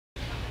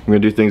We're gonna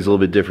do things a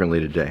little bit differently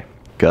today.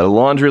 Got a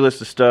laundry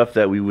list of stuff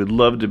that we would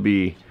love to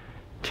be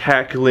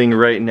tackling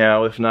right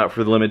now, if not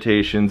for the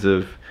limitations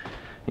of,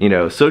 you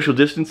know, social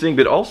distancing,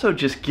 but also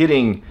just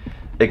getting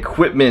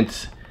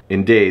equipment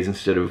in days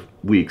instead of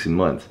weeks and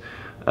months.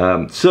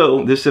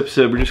 So this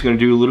episode, we're just gonna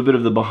do a little bit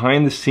of the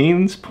behind the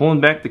scenes,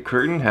 pulling back the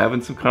curtain,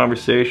 having some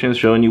conversations,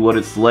 showing you what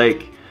it's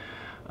like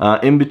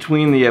in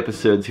between the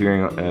episodes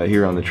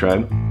here on the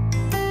Tribe.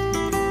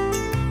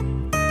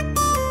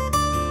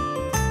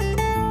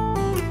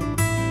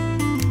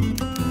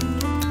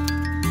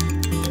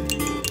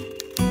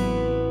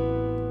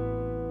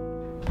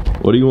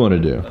 What do you want to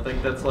do? I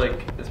think that's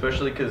like,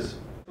 especially because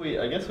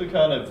I guess we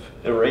kind of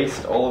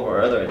erased all of our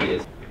other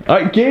ideas.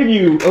 I gave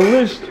you a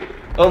list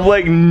of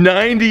like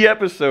 90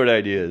 episode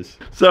ideas.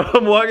 So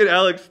I'm walking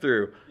Alex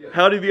through.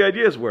 How do the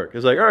ideas work?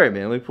 It's like, all right,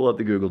 man, let me pull up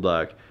the Google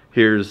Doc.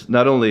 Here's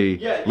not only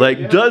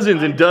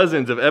dozens and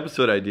dozens of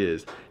episode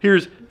ideas.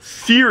 Here's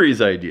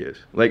series ideas,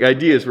 like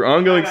ideas for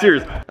ongoing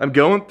series. I'm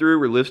going through,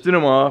 we're listing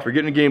them off, we're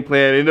getting a game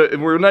plan,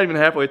 and we're not even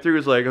halfway through.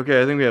 It's like,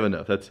 okay, I think we have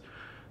enough. That's,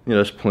 you know,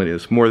 that's plenty.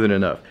 That's more than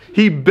enough.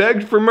 He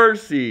begged for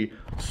mercy.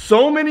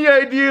 So many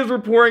ideas were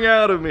pouring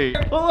out of me.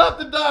 Pull out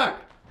the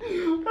doc.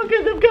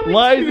 Okay, they've got like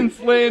lies and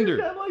slander.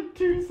 They've got like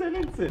 2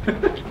 sentences.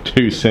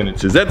 2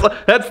 sentences.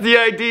 That's the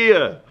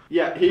idea.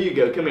 Yeah, here you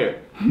go. Come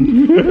here.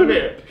 Come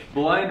here.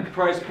 Blind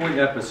price point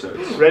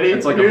episodes. Ready?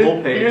 It's like a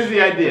whole page. Here's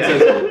the idea.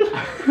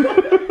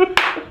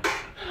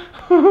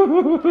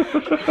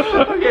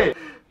 Okay.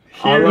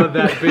 I love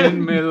that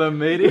bin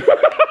millimeter.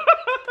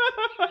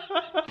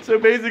 So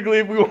basically,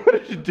 if we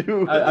wanted to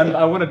do,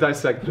 I want to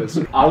dissect this.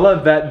 I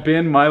love that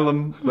bin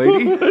Milam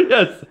lady.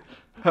 Yes.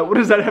 What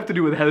does that have to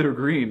do with Heather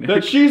Green?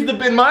 That she's the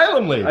Ben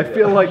Milam lady. I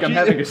feel like I'm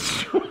having a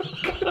stroke.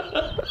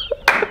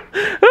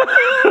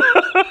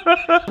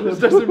 This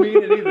doesn't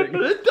mean anything.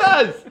 It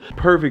does.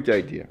 Perfect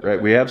idea,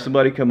 right? We have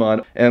somebody come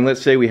on, and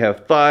let's say we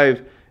have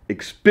 5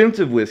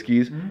 expensive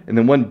whiskeys and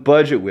then 1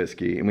 budget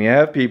whiskey, and we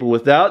have people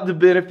without the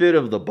benefit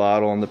of the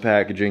bottle and the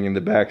packaging and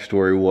the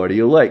backstory. What do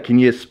you like? Can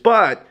you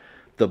spot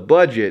the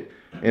budget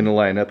in a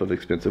lineup of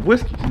expensive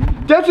whiskeys?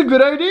 That's a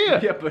good idea.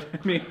 Yeah, but I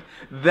mean,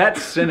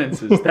 that's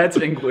sentences. That's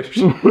English.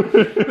 What?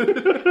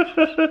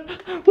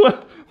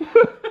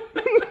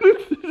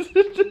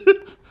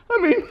 I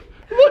mean,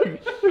 look.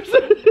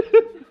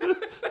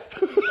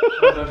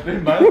 That's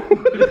been my God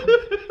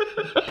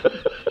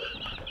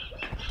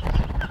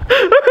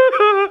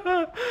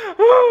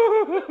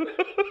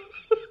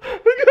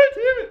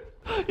damn it!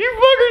 You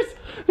buggers!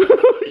 You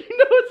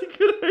know it's a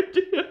good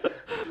idea.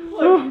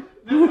 Like,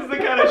 this is the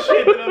kind of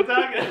shit that I'm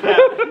talking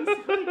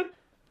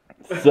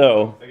about.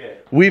 So, okay.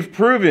 We've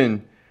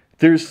proven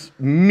there's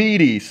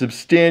meaty,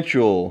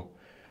 substantial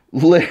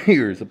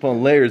layers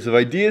upon layers of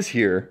ideas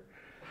here.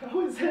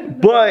 How is that?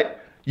 But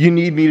you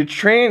need me to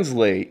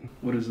translate.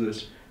 What is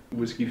this?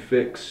 Whiskey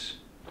Fix.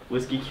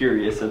 Whiskey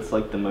Curious, that's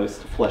like the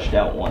most fleshed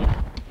out one.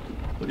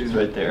 Which is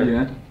right there.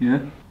 Yeah, yeah.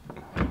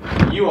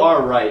 You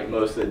are right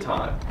most of the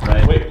time,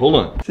 right? Wait, hold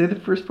on. Say the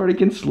first part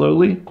again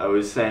slowly. I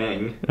was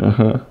saying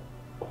that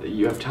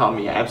you have taught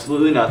me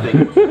absolutely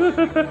nothing.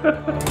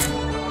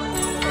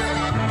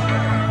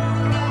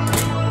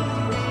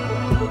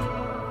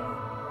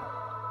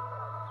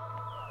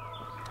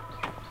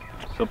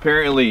 So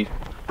apparently,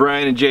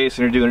 Brian and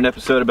Jason are doing an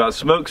episode about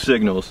smoke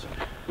signals.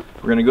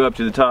 We're gonna go up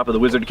to the top of the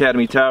Wizard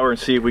Academy Tower and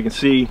see if we can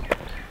see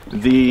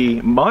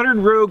the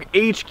Modern Rogue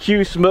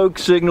HQ smoke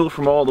signal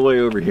from all the way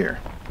over here.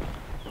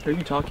 Who are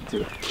you talking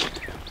to?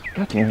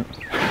 God damn it.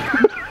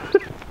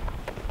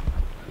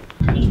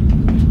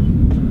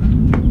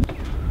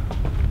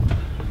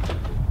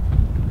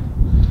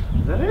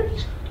 Is that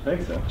it? I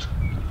think so.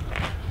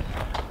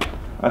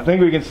 I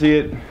think we can see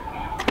it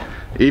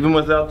even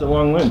without the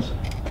long lens.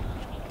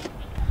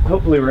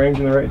 Hopefully we're aimed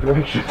in the right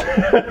direction.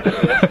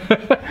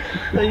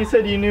 You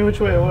said you knew which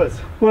way it was.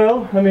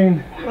 Well, I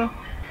mean,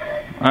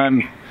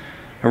 I'm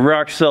a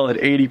rock solid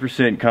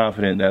 80%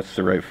 confident that's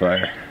the right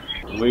fire.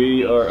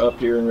 We are up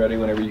here and ready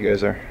whenever you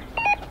guys are.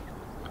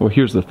 Well,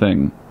 here's the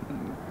thing.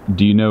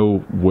 Do you know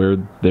where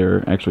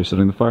they're actually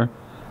setting the fire?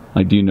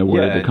 Like, do you know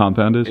where the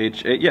compound is?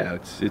 Yeah,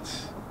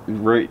 it's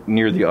right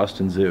near the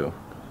Austin Zoo.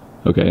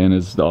 Okay, and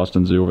is the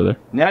Austin Zoo over there?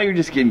 Now you're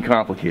just getting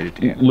complicated.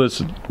 Yeah.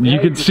 Listen, you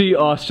can see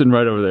Austin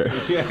right over there.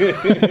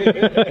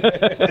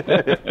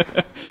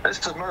 This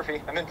is Murphy.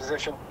 I'm in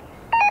position.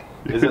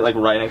 Is it like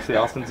right next to the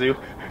Austin Zoo?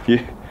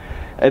 Yeah,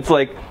 it's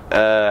like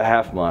a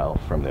half mile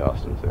from the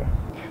Austin Zoo.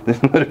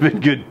 This would have been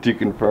good to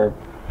confirm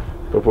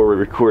before we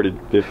recorded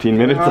 15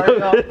 minutes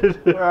of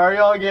it. Where are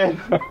y'all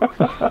again?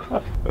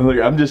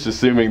 Look, I'm just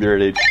assuming they're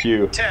at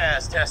HQ.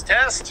 Test, test,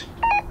 test.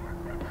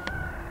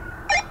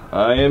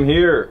 I am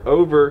here.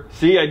 Over.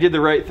 See, I did the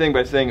right thing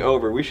by saying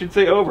over. We should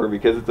say over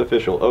because it's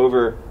official.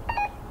 Over.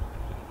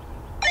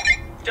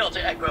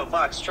 Delta Echo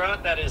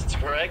Foxtrot, that is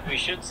correct. We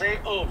should say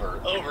over.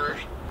 Over.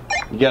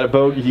 You got a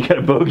bogey. You got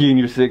a bogey in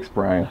your 6,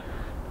 Brian.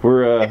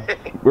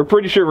 We're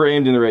pretty sure we're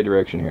aimed in the right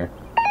direction here.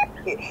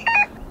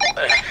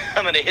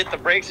 I'm gonna hit the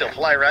brakes and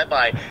fly right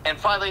by. And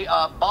finally,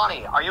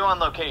 Bonnie, are you on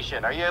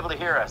location? Are you able to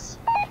hear us?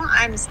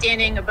 I'm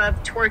standing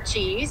above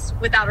Torchy's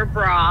without a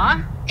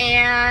bra,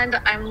 and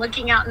I'm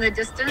looking out in the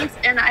distance,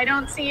 and I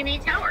don't see any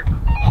tower.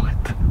 What?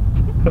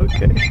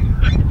 Okay.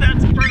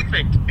 That's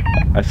perfect.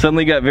 I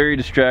suddenly got very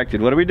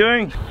distracted. What are we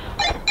doing?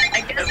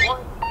 I guess.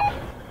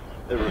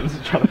 Everyone's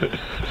trying to.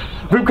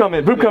 Boop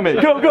comment, boop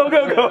comment. Go, go,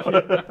 go, go.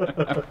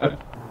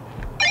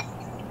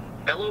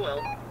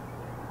 LOL.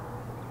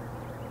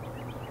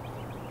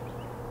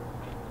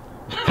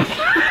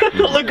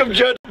 Look, I'm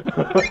judging.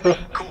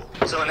 Cool.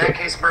 So in that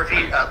case,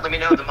 Murphy, let me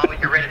know the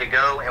moment you're ready to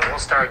go, and we'll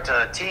start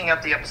teeing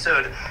up the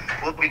episode.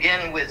 We'll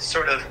begin with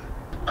sort of,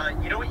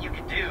 you know what you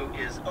can do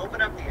is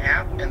open up the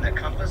app and the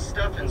compass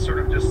stuff and sort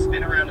of just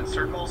spin around in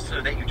circles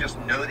so that you just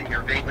know that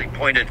you're vaguely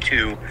pointed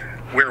to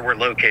where we're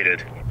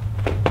located.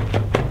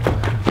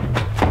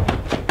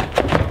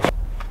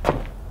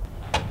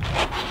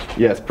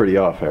 Yeah, it's pretty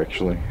off,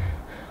 actually.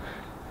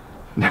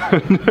 No,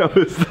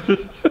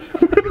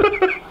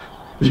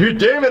 you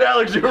damn it,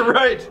 Alex, you were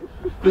right.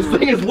 This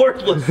thing is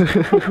worthless.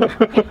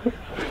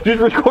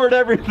 Just record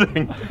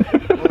everything.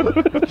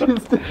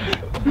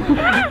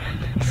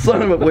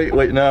 Son of a wait,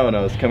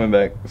 no, it's coming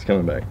back. It's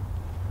coming back.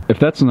 If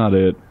that's not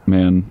it,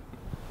 man.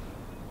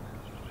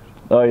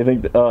 Oh, you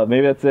think?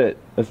 Maybe that's it.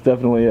 That's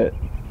definitely it.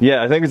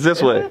 Yeah, I think it's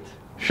this way. It?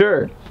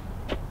 Sure.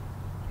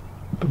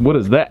 What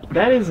is that?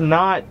 That is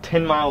not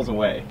 10 miles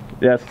away.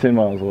 Yeah, it's 10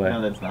 miles away.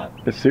 No, that's not.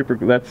 It's super.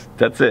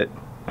 That's it.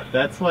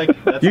 That's like.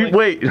 That's You like,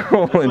 wait.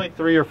 Hold That's on. like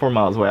 3 or 4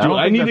 miles away. Do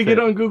I need to get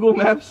on Google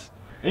Maps?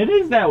 It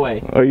is that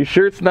way. Are you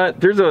sure it's not?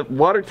 There's a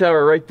water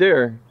tower right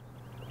there.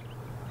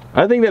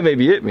 I think that may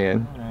be it,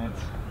 man.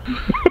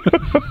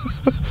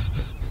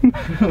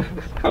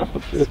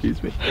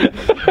 Excuse me.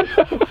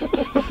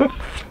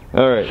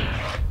 Alright.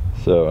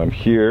 So I'm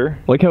here.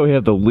 Like how we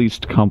have the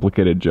least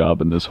complicated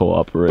job in this whole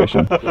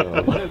operation.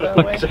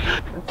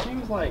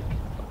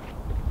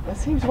 That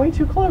seems way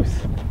too close.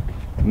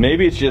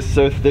 Maybe it's just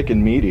so thick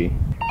and meaty.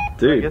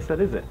 Dude. I guess that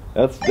is it.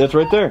 That's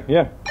right there,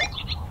 yeah.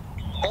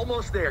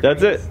 Almost there.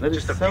 That's it. That's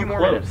just a so few more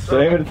close. minutes. So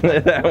aim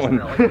at that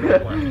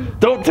one.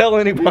 Don't tell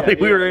anybody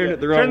we were aiming at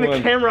the wrong Turn the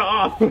one. camera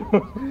off.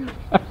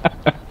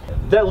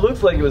 That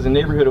looks like it was a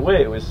neighborhood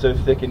away. It was so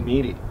thick and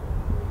meaty.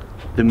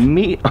 The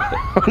meat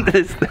on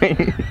this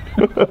thing.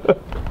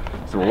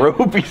 It's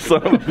ropey,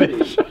 son of a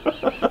bitch.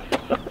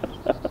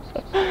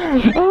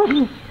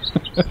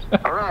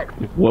 All right.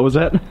 What was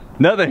that?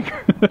 Nothing.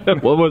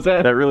 What was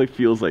that? That really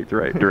feels like the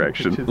right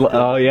direction.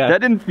 Oh yeah.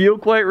 That didn't feel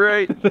quite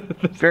right.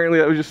 Apparently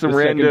that was just some the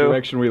second rando.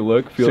 direction we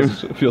look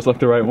feels like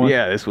the right one.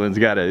 Yeah, this one's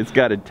it's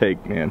gotta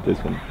take, man. This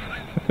one.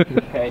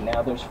 Okay,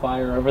 now there's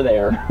fire over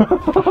there.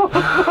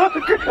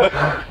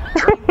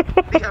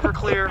 Be ever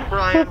clear,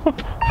 Brian.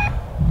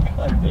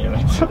 God damn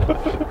it.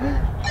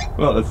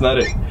 Well, that's not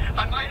it.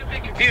 I might have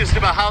been confused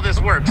about how this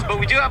works, but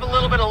we do have a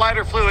little bit of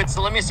lighter fluid,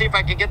 so let me see if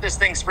I can get this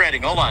thing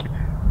spreading. Hold on.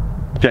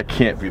 That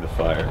can't be the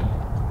fire.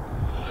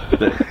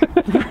 That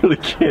really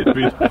can't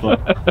be the fire.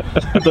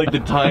 It's like the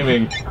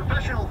timing.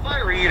 Professional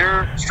fire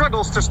eater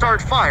struggles to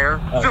start fire.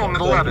 Film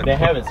at 11. They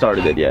haven't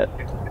started it yet.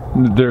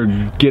 They're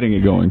getting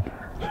it going.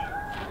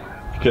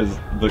 Because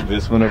look,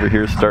 this one over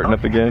here is starting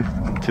up again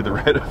to the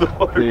right of the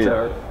water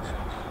tower.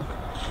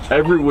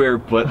 Everywhere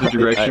but the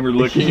direction we're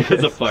looking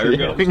is a fire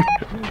going.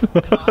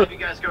 I'll have you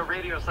guys go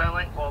radio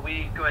silent while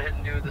we go ahead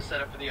and do the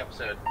setup for the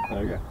episode.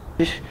 Okay.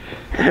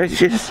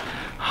 Just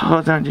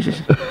hold on.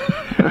 Just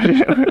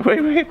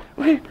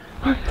wait.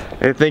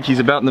 I think he's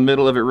about in the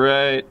middle of it,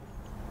 right?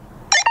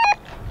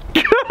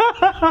 Did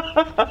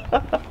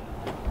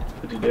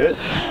you do it?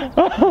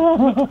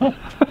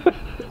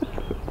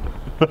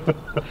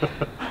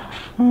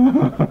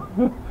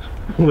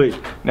 Wait,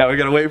 now we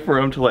gotta wait for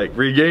him to like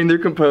regain their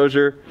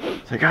composure.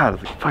 It's like, God,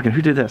 fucking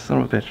who did that,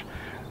 son of a bitch?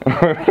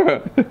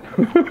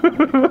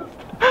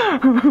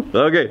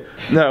 Okay,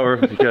 now we're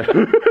okay.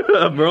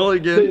 I'm rolling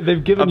again.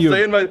 They've given you.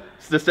 I'm saying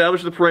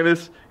establish the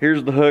premise.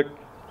 Here's the hook.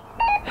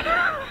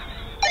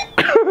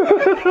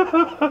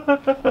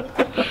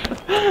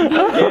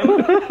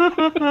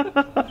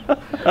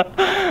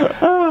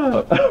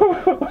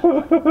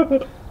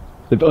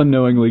 They've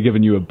unknowingly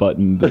given you a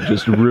button that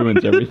just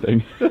ruins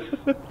everything.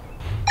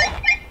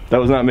 That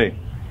was not me.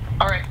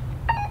 All right.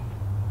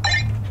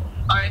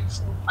 All right,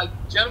 so,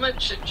 gentlemen,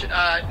 shut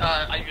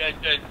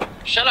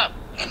up.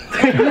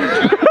 Give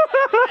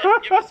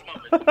us a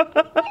moment.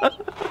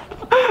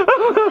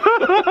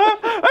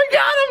 I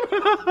got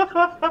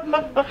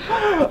him!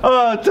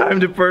 Oh,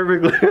 timed it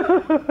perfectly.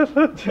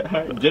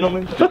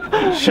 Gentlemen,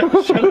 shut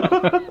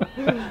up.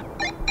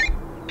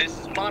 This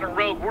is Modern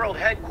Rogue World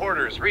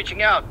Headquarters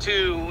reaching out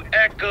to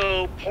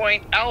Echo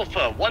Point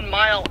Alpha, 1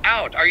 mile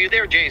out. Are you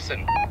there,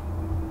 Jason?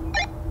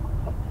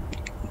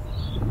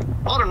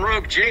 Modern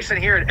Rogue Jason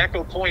here at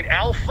Echo Point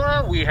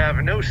Alpha. We have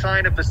no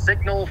sign of the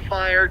signal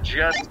fire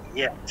just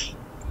yet.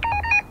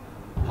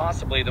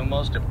 Possibly the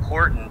most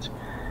important.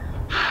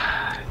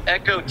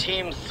 Echo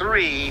Team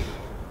 3,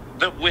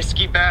 the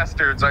Whiskey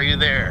Bastards, are you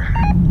there?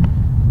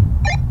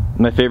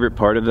 My favorite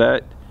part of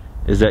that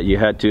is that you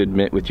had to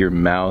admit with your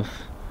mouth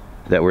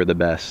that we're the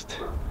best.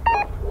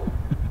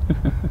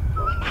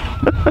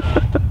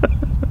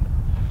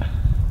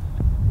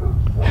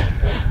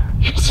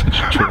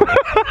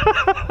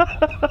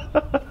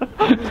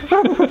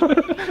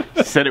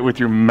 said it with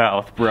your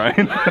mouth,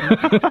 Brian.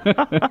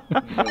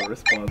 No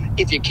response.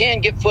 If you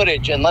can, get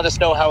footage and let us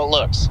know how it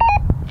looks.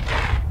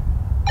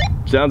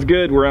 Sounds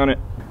good, we're on it.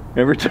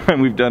 Every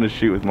time we've done a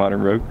shoot with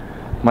Modern Rogue,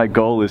 my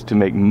goal is to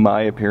make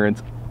my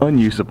appearance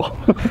unusable.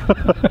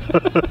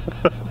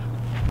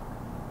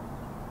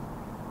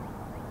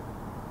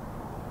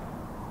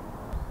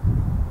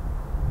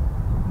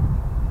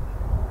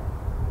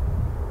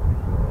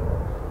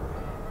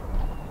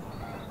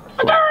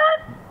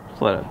 There's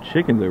a lot of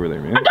chickens over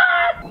there, man.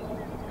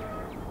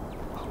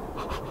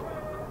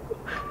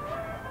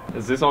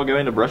 Is this all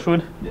going to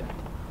brushwood? Yeah.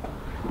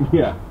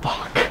 Yeah.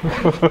 Fuck.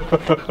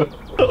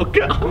 Oh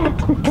god.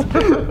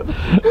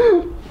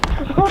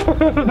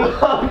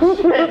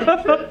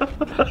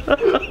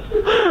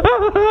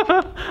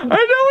 I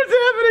know what's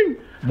happening!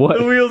 What?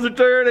 The wheels are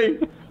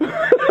turning! I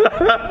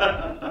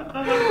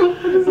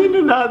just need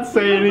to not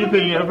say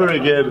anything ever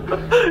again.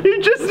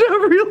 You just now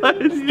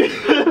realized.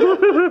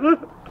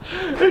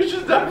 I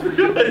just not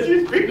realized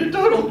he's being a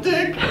total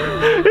dick.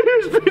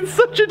 He's been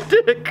such a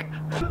dick.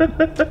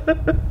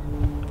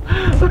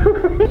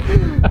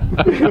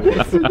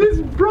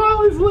 This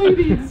braless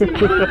lady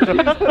seems like she's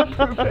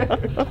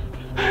unprepared.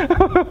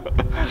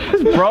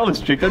 This braless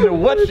chick doesn't know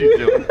what she's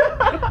doing.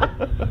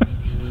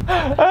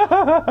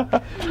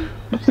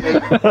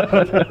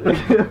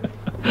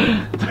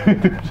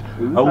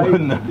 I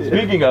wouldn't.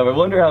 Speaking of, I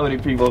wonder how many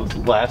people's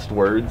last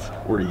words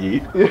were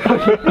yeet.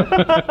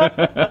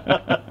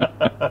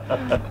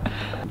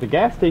 The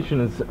gas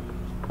station is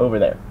over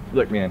there,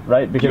 Look, man.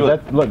 right? Because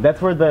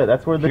that's where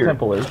the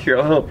temple is. Here,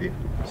 I'll help you.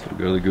 So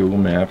go to the Google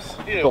Maps.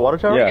 The water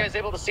tower. Yeah. You guys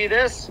able to see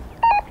this?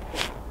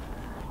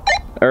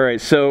 All right,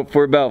 so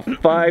for about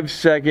 5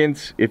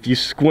 seconds, if you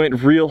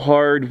squint real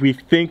hard, we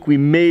think we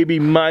maybe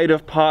might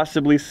have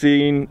possibly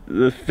seen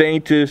the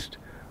faintest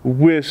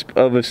wisp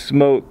of a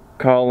smoke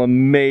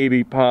column,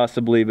 maybe,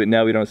 possibly, but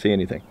now we don't see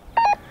anything.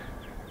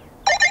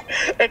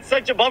 It's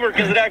such a bummer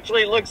because it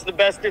actually looks the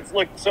best it's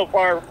looked so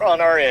far on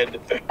our end.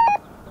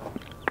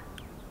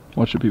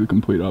 Watch it be the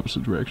complete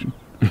opposite direction.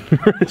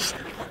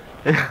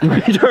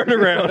 We turn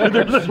around and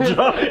there's a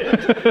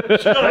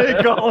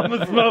giant column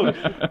of smoke.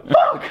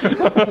 Fuck!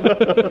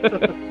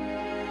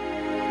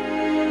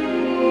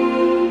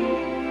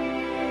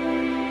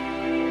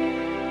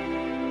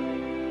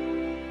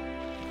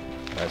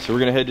 Alright, so we're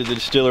gonna head to the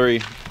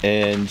distillery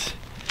and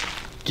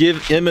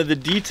give Emma the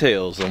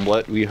details on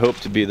what we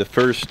hope to be the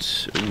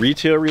first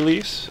retail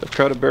release of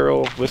Crowded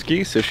Barrel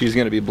whiskey. So she's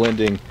gonna be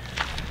blending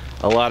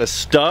a lot of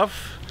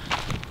stuff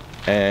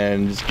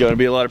and it's gonna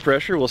be a lot of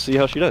pressure. We'll see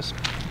how she does.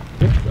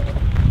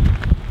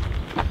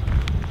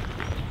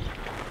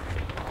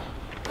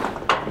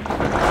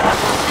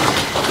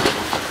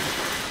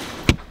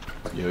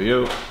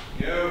 Yo.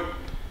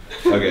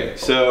 Okay,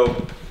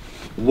 so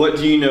what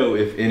do you know,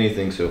 if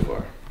anything, so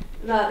far?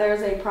 That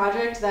there's a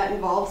project that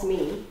involves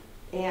me,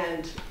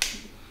 and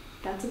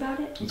that's about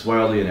it. It's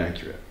wildly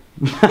inaccurate.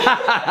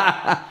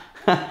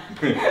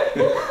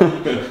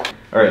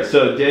 Alright,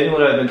 so Daniel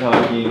and I have been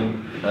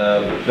talking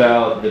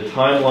about the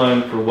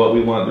timeline for what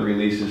we want the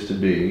releases to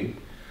be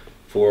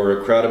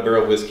for Crowded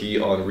Barrel whiskey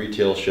on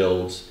retail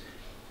shelves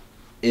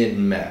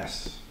en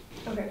masse.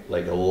 Okay.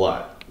 Like a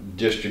lot.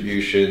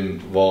 Distribution,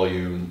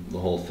 volume, the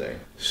whole thing.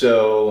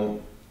 So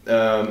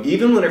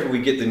even whenever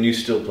we get the new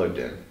still plugged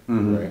in,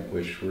 right,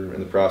 which we're in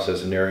the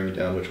process of narrowing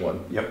down which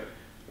one. Yep.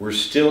 We're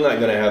still not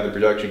going to have the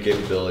production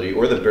capability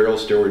or the barrel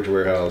storage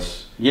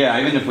warehouse. Yeah,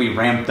 even if we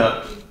ramped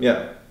up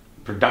Yeah.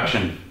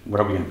 production,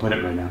 where are we going to put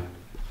it right now?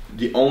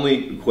 The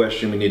only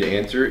question we need to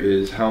answer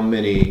is how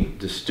many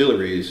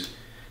distilleries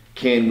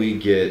can we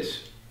get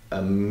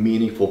a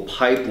meaningful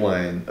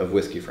pipeline of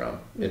whiskey from,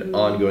 an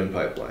ongoing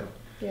pipeline.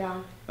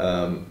 Yeah.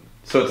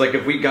 So it's like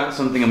if we got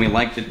something and we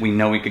liked it, we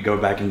know we could go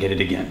back and get it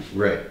again.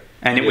 Right.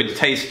 And it would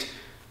taste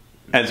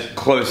as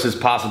close as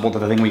possible to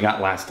the thing we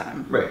got last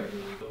time. Right.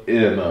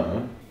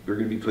 Emma, we're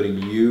going to be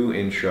putting you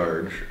in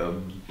charge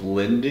of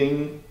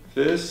blending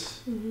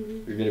this.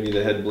 You're going to be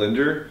the head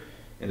blender,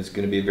 and it's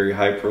going to be a very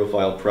high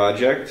profile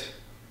project.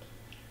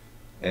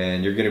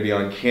 And you're going to be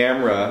on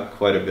camera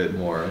quite a bit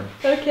more.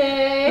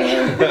 Okay.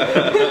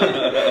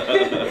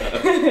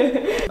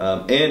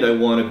 And I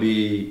want to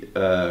be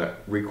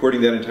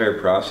recording that entire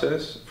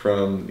process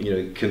from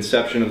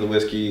conception of the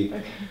whiskey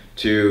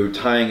to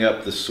tying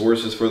up the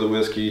sources for the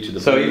whiskey to the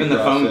So even the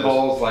phone process.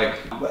 calls, like,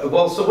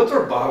 well, so what's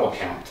our bottle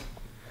count?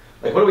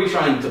 Like, what are we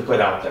trying to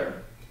put out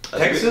there?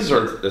 Texas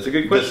or that's a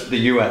good question. the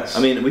U.S.?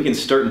 I mean, we can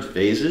start in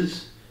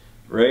phases,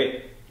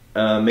 right?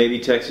 Maybe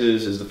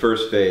Texas is the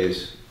first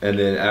phase, and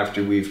then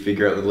after we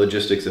figure out the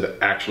logistics of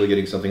actually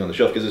getting something on the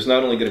shelf, because it's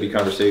not only going to be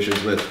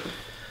conversations with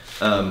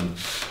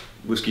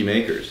whiskey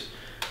makers,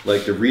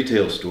 like the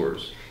retail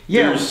stores.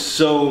 Yeah. There's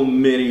so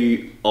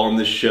many on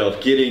the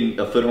shelf. Getting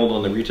a foothold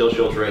on the retail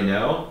shelves right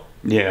now,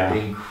 yeah,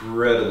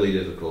 incredibly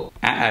difficult.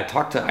 I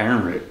talked to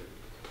Iron Root.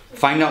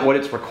 Find out what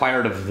it's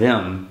required of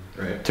them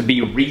to be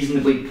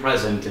reasonably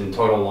present in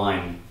total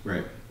line,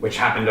 which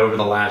happened over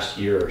the last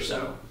year or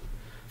so.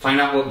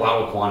 Find out what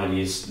bottle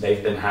quantities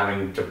they've been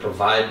having to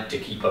provide to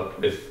keep up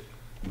with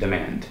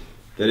demand.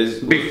 That is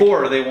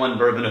before they won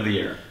Bourbon of the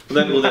Year.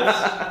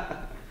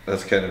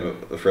 That's kind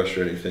of a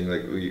frustrating thing.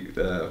 Like we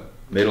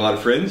made a lot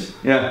of friends.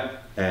 Yeah.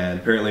 And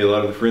apparently a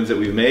lot of the friends that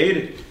we've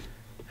made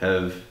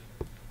have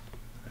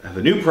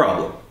a new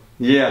problem.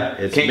 Yeah.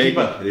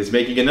 It's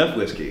making enough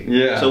whiskey.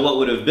 Yeah. So what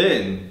would have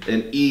been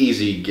an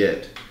easy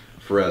get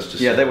for us to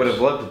Yeah, they would have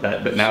loved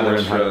that, but now they're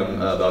in from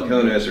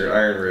Balcones or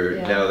Iron Root.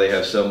 Yeah. Now they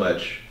have so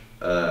much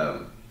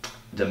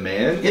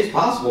demand. It's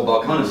possible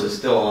Balcones is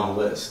still on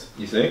the list.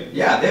 You think?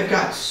 Yeah, they've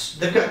got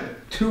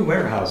 2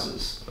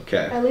 warehouses.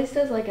 Okay. At least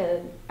as like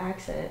an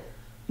accent.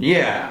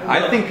 Yeah,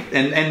 I think,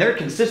 and their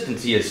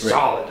consistency is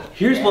solid.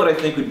 Here's what I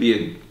think would be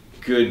a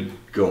good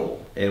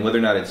goal, and whether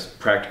or not it's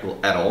practical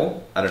at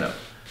all, I don't know.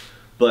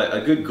 But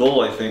a good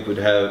goal, I think,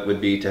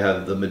 would be to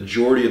have the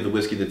majority of the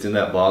whiskey that's in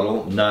that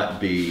bottle not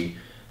be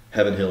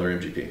Heaven Hill or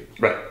MGP.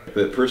 Right.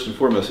 But first and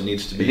foremost, it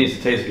needs to be. It needs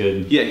to taste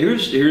good. Yeah.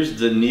 Here's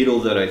the needle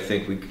that I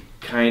think we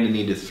kind of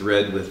need to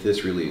thread with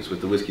this release,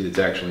 with the whiskey that's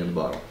actually in the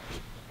bottle.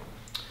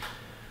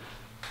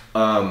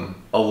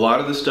 A lot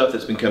of the stuff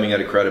that's been coming out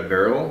of Crowded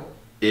Barrel,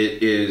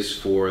 it is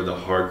for the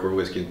hardcore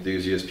whiskey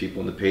enthusiasts,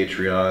 people in the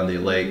Patreon. They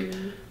like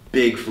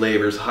big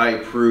flavors, high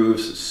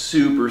proofs,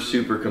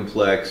 super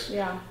complex.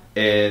 Yeah.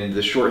 And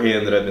the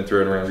shorthand that I've been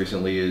throwing around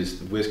recently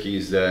is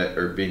whiskeys that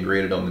are being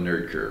graded on the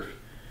nerd curve,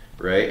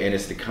 right? And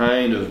it's the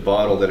kind of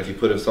bottle that if you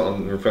put in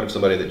front of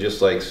somebody that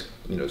just likes,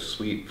 you know,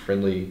 sweet,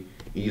 friendly,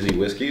 easy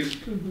whiskeys,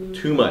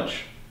 too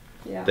much.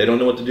 Yeah. They don't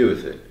know what to do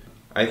with it.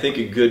 I think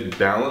a good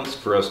balance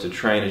for us to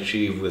try and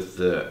achieve with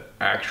the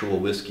actual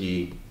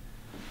whiskey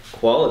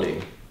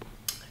quality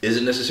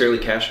isn't necessarily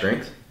cask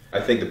strength.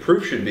 I think the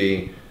proof should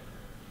be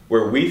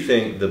where we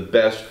think the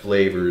best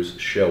flavors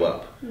show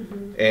up.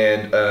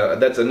 And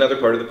that's another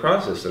part of the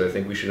process that I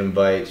think we should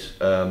invite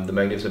the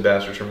Magnificent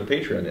Bastards from the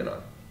Patreon in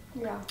on.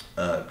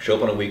 Yeah. Show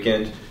up on a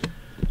weekend,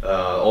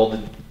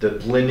 all the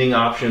blending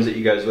options that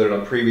you guys voted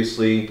on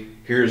previously,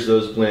 here's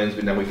those blends,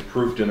 but now we've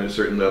proofed them at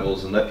certain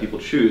levels and let people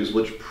choose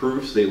which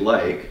proofs they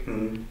like.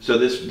 So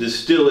this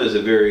still is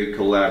a very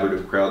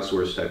collaborative,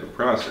 crowdsourced type of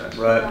process.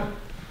 Right. Yeah.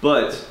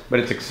 But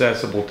it's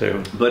accessible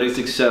too. But it's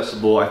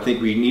accessible. I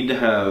think we need to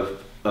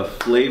have a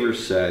flavor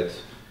set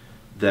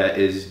that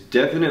is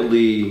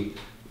definitely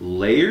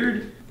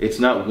layered. It's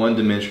not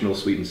one-dimensional,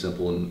 sweet and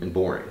simple and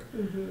boring.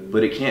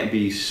 But it can't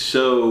be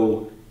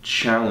so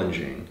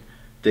challenging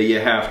that you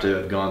have to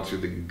have gone through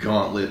the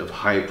gauntlet of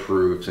high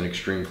proofs and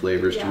extreme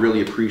flavors to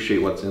really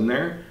appreciate what's in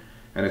there.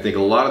 And I think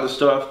a lot of the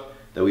stuff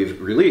that we've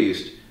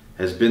released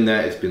has been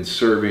that it's been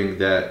serving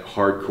that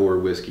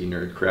hardcore whiskey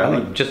nerd crowd.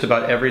 I think just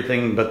about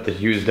everything but the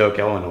used oak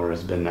Eleanor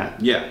has been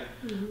that. Yeah,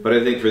 but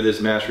I think for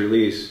this mass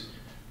release,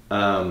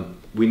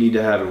 we need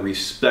to have a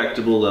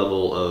respectable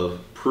level of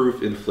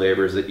proof and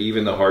flavors that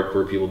even the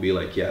hardcore people be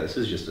like, yeah, this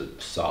is just a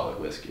solid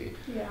whiskey.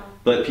 Yeah.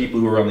 But people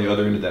who are on the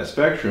other end of that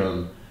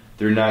spectrum,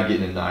 they're not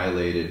getting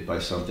annihilated by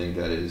something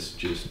that is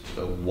just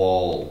a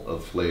wall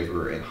of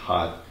flavor and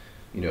hot,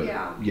 you know.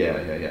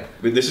 Yeah.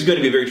 But this is going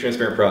to be a very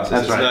transparent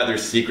process. It's not their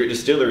secret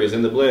distilleries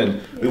in the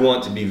blend. We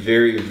want to be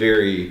very,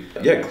 very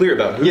clear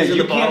about who's in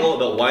the bottle,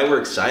 about why we're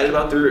excited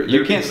about their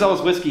You can't sell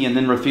us whiskey and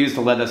then refuse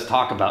to let us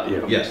talk about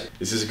you. Yes,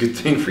 this is a good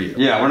thing for you.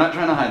 Yeah, we're not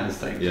trying to hide this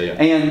thing. Yeah.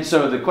 And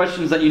so the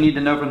questions that you need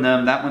to know from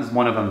them, that one's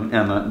one of them,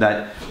 Emma,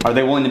 that are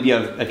they willing to be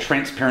a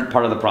transparent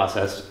part of the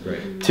process?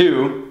 Right.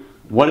 2,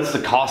 what is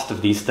the cost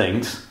of these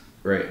things?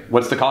 Right.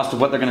 What's the cost of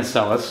what they're going to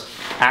sell us?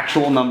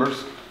 Actual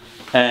numbers.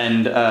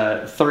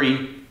 And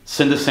 3,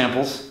 send us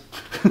samples.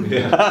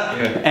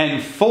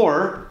 And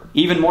 4,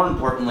 even more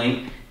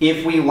importantly,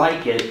 if we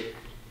like it,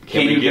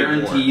 can you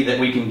guarantee that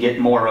we can get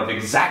more of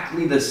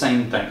exactly the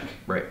same thing?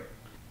 Right.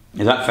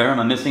 Is that fair? Am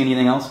I missing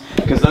anything else?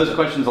 Because those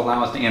questions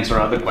allow us to answer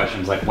other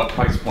questions like what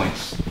price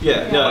points.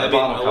 Yeah, no, I mean,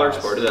 a large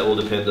part of that will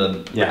depend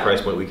on the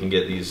price point we can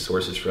get these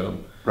sources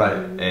from. Right.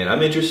 And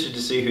I'm interested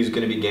to see who's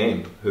going to be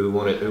game, who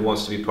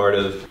wants to be part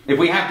of. If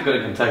we have to go to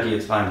Kentucky,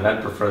 it's fine, but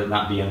I'd prefer it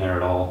not be in there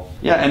at all.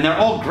 Yeah, and they're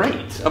all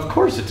great. Of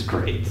course it's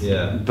great.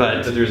 Yeah.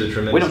 But there's a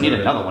tremendous we don't need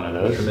another one of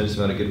those. A tremendous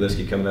amount of good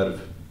whiskey coming out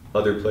of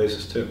other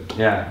places too.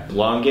 Yeah.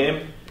 Long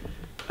game.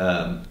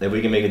 If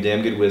we can make a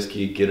damn good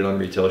whiskey, get it on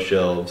retail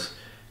shelves,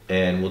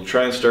 and we'll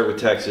try and start with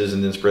Texas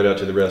and then spread out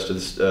to the rest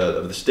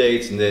of the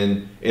states and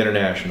then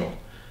international.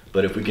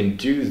 But if we can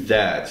do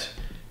that,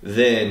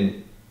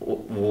 then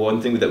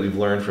one thing that we've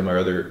learned from our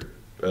other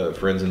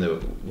friends in the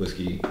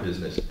whiskey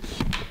business,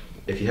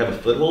 if you have a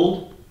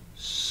foothold,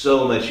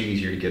 so much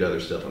easier to get other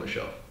stuff on the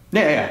shelf.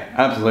 Yeah,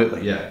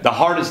 absolutely. Yeah. The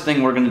hardest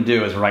thing we're going to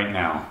do is right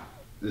now.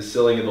 The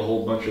selling of a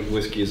whole bunch of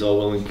whiskey is all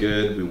well and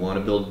good. We want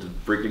to build the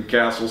freaking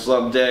castle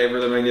someday for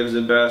the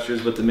Magnificent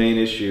Bastards, but the main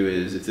issue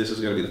is if this is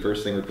going to be the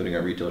first thing we're putting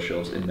on retail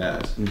shelves in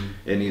mass,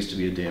 it needs to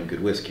be a damn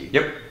good whiskey.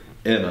 Yep.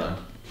 Emma.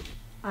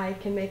 I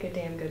can make a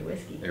damn good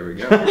whiskey. There we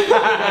go.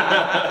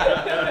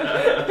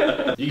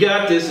 You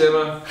got this,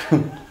 Emma.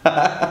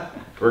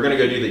 We're going to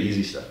go do the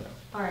easy stuff now.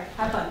 All right,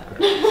 have fun.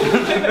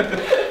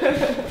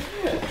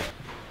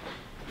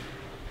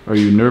 Are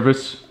you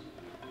nervous?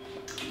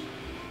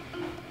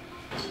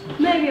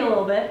 Maybe a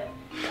little bit.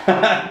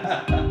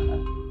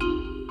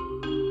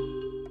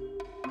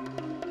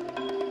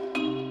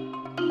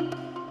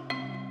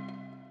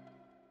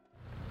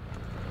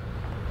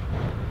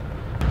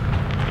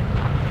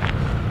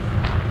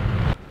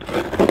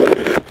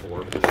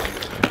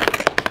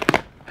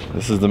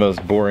 This is the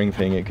most boring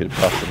thing it could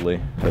possibly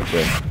have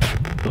been.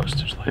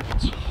 Postage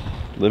labels.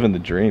 Living the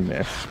dream,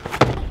 man.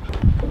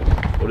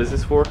 What is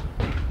this for?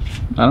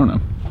 I don't know.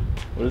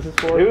 What is this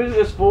for? Who is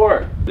this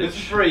for? This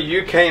is for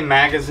a UK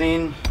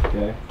magazine.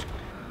 Okay.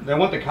 They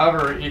want the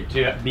cover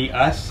to be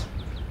us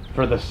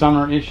for the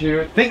summer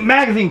issue. Think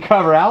magazine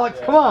cover,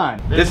 Alex. Come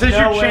on. This is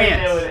no your way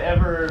chance. they would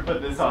ever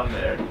put this on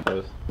there.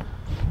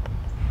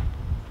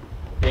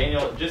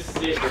 Daniel, just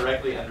sit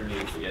directly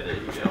underneath. Yeah, there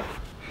you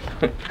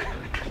go.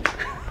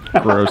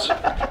 Gross.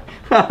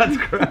 That's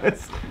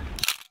gross.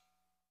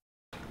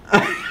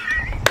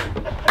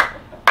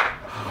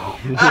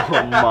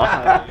 Oh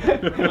my.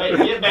 Wait,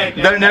 get back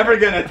down. They're never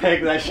gonna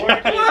take that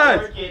shot.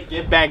 Work it,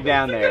 get back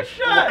down there.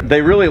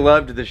 They really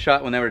loved the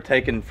shot when they were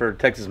taken for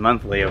Texas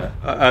Monthly of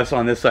us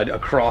on this side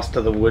across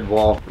to the wood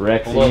wall.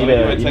 Rex, Hold on, you need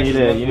a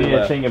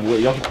left. thing of.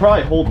 You can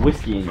probably hold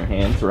whiskey in your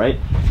hands, right?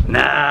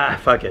 Nah,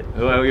 fuck it.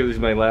 Oh, I'll use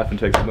my laugh in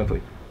Texas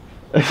Monthly.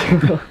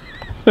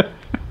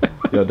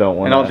 Yo, don't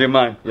want. And I'll do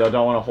mine. Yo,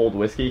 don't want to hold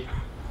whiskey.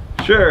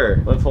 Sure.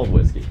 Let's hold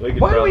whiskey.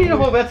 Why do we need to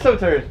hold? That's so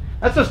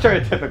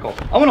stereotypical.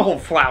 I want to hold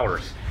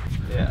flowers.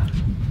 Yeah.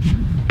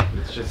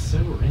 It's just so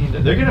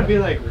random. They're gonna be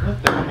like,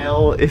 what the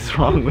hell is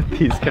wrong with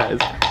these guys?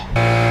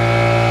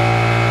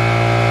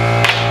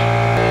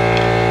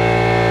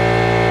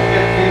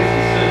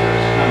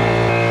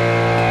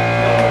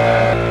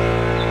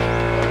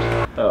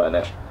 Oh, I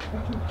know.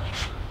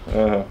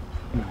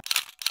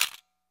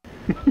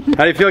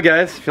 How do you feel,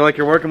 guys? Feel like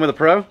you're working with a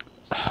pro?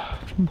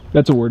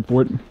 That's a word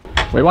for it.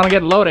 We want to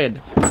get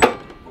loaded.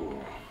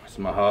 It's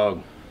my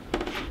hog.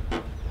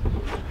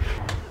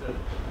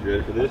 You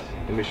ready for this?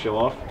 Let me show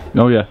off.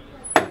 Oh yeah.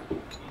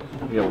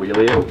 You gonna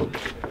wheelie it?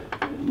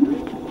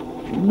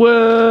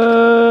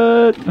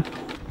 What?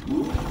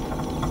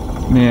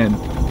 Man.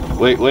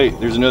 Wait,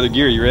 there's another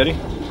gear, you ready?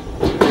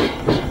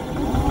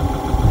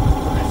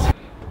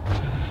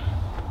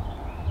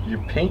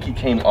 Your pinky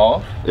came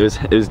off? It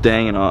was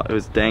dangling off. It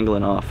was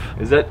dangling off.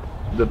 Is that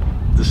the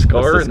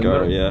scar? That's the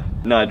scar, yeah.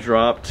 No, I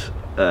dropped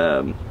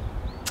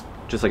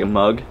just like a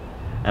mug,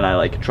 and I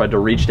like tried to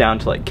reach down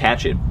to like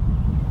catch it,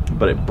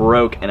 but it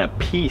broke and a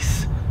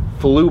piece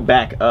flew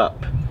back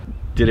up.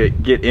 Did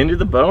it get into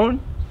the bone?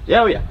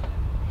 Yeah, oh yeah.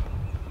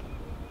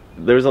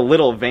 There's a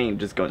little vein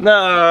just going.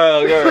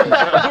 No,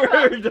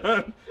 we're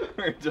done.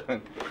 We're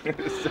done.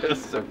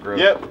 That's so gross.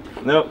 Yep.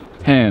 Nope.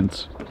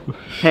 Hands.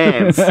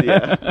 Hands.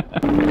 Yeah.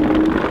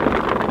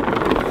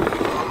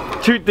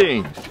 Two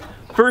things.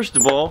 First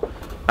of all,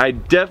 I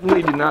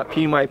definitely did not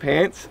pee my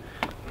pants.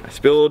 I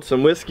spilled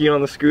some whiskey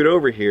on the scoot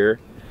over here.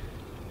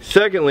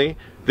 Secondly,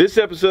 this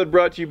episode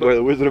brought to you by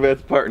the Wizard of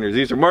Ads partners.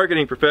 These are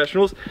marketing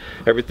professionals,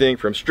 everything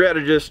from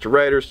strategists to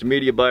writers to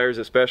media buyers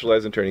that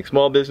specialize in turning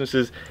small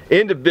businesses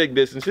into big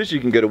businesses. You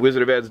can go to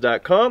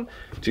wizardofads.com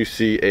to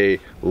see a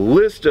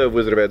list of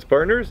Wizard of Ads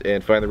partners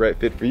and find the right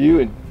fit for you.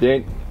 And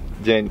Dan,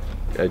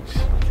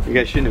 you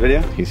guys shooting a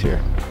video? He's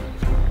here.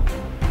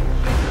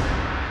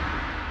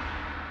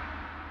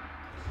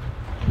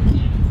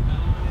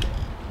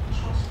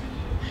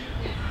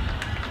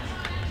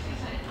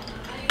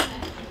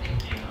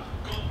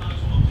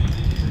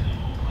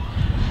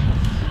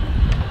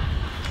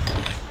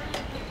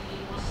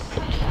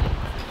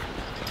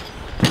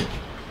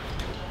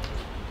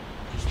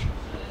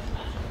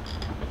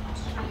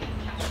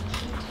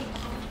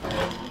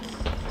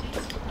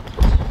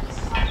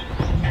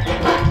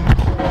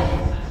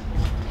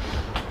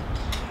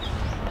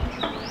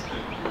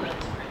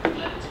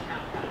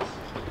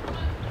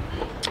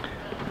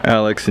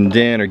 Alex and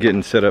Dan are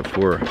getting set up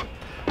for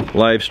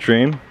live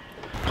stream.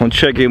 I'll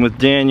check in with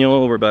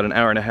Daniel. We're about an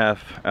hour and a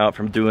half out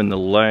from doing the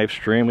live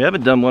stream. We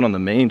haven't done one on the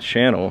main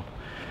channel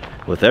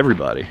with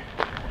everybody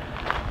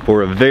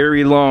for a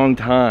very long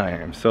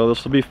time, so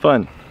this will be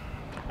fun.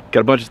 Got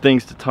a bunch of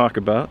things to talk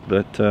about,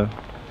 but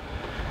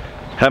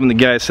having the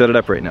guys set it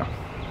up right now.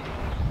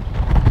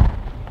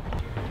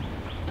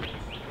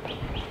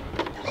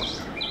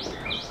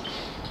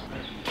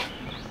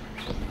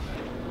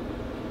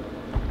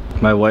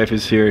 My wife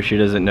is here. She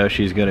doesn't know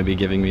she's going to be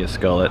giving me a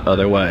skullet.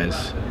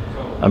 Otherwise,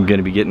 I'm going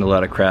to be getting a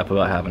lot of crap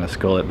about having a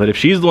skullet. But if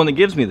she's the one that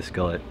gives me the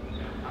skullet,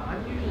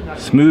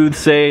 smooth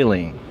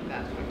sailing.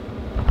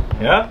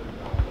 Yeah?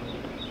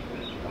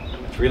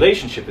 It's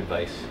relationship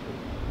advice.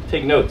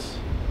 Take notes.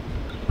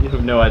 You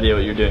have no idea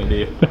what you're doing, do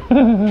you?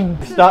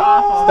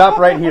 Stop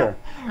right here.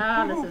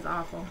 Oh, this is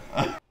awful.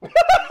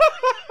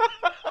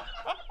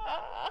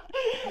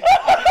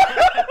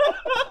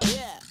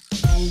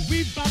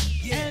 We bop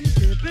and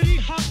pretty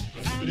hot.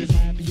 I'm as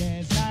happy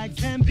as I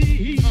can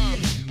be.